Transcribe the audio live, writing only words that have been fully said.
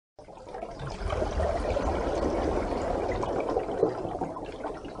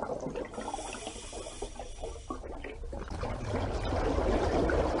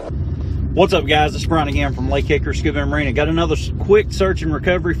What's up, guys? It's Brian again from LakeHickoryScuba and Marina. Got another quick search and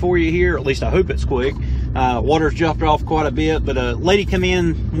recovery for you here. At least I hope it's quick. Water's dropped off quite a bit, but a lady come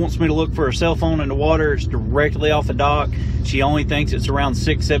in, wants me to look for her cell phone in the water. It's directly off the dock. She only thinks it's around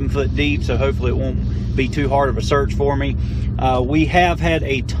 6-7 foot deep, so hopefully it won't be too hard of a search for me. We have had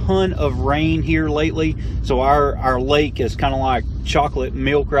a ton of rain here lately, so our lake is kind of like chocolate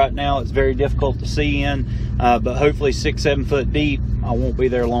milk right now. It's very difficult to see in, but hopefully 6-7 foot deep. I won't be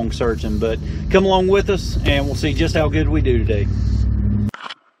there long searching, but come along with us and we'll see just how good we do today.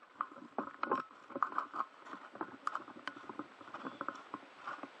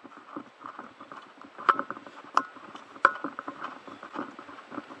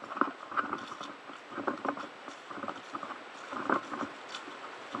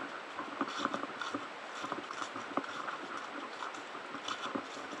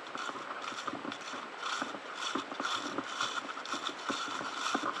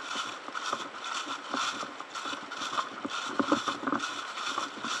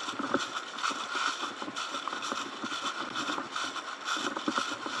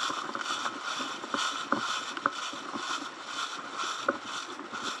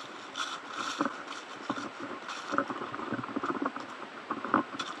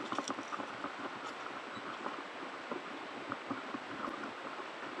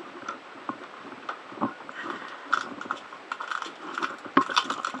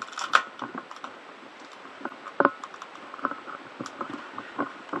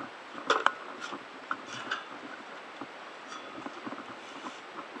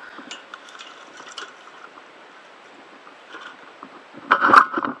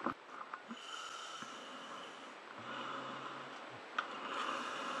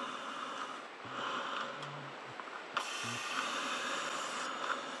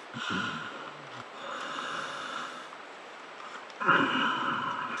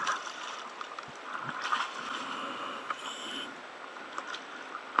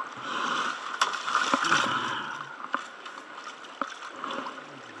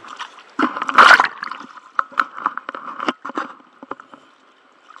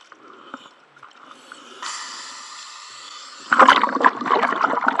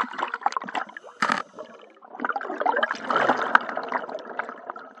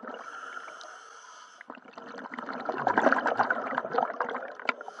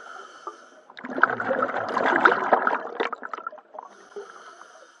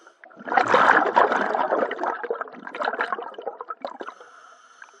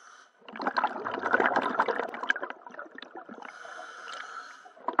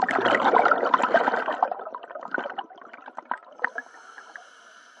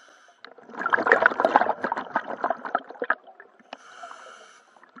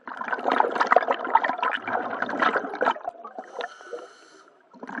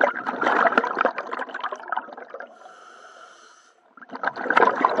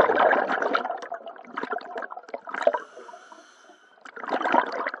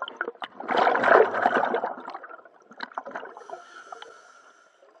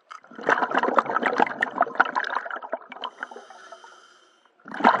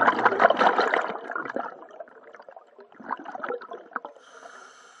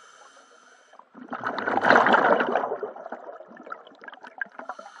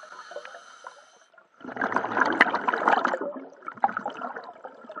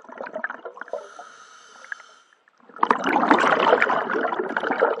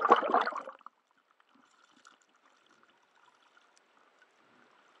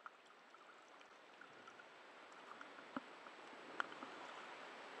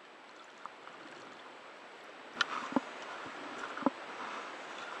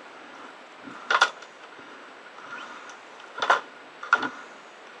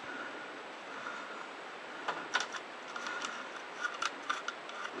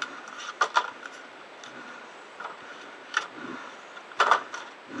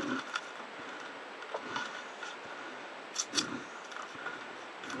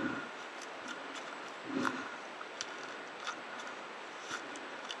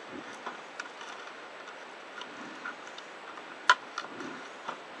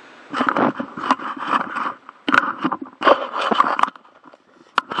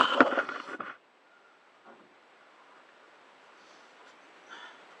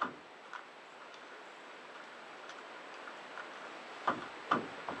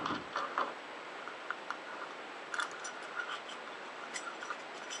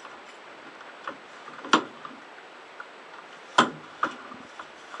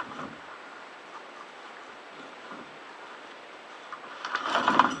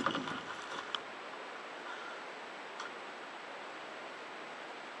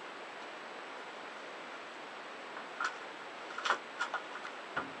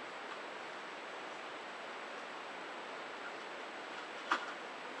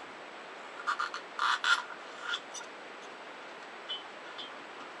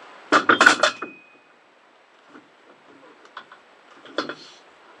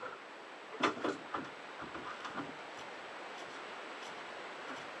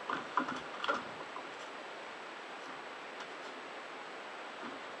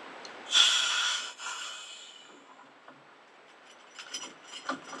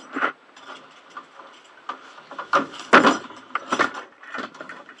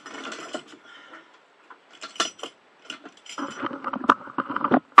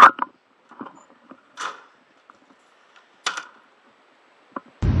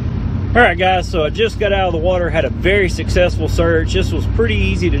 All right, guys, so I just got out of the water, had a very successful search. This was pretty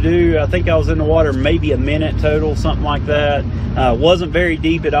easy to do. I think I was in the water maybe a minute total, something like that. Wasn't very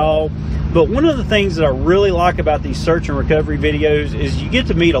deep at all. But one of the things that I really like about these search and recovery videos is you get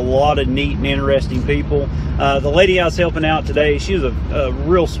to meet a lot of neat and interesting people. The lady I was helping out today, she was a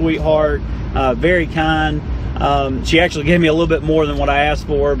real sweetheart, very kind. She actually gave me a little bit more than what I asked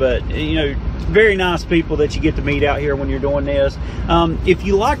for, but you know, very nice people that you get to meet out here when you're doing this. If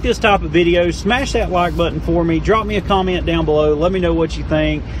you like this type of video, smash that like button for me. Drop me a comment down below. Let me know what you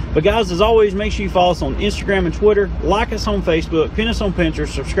think. But guys, as always, make sure you follow us on Instagram and Twitter. Like us on Facebook. Pin us on Pinterest.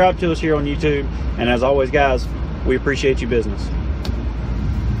 Subscribe to us here on YouTube. And as always, guys, we appreciate your business.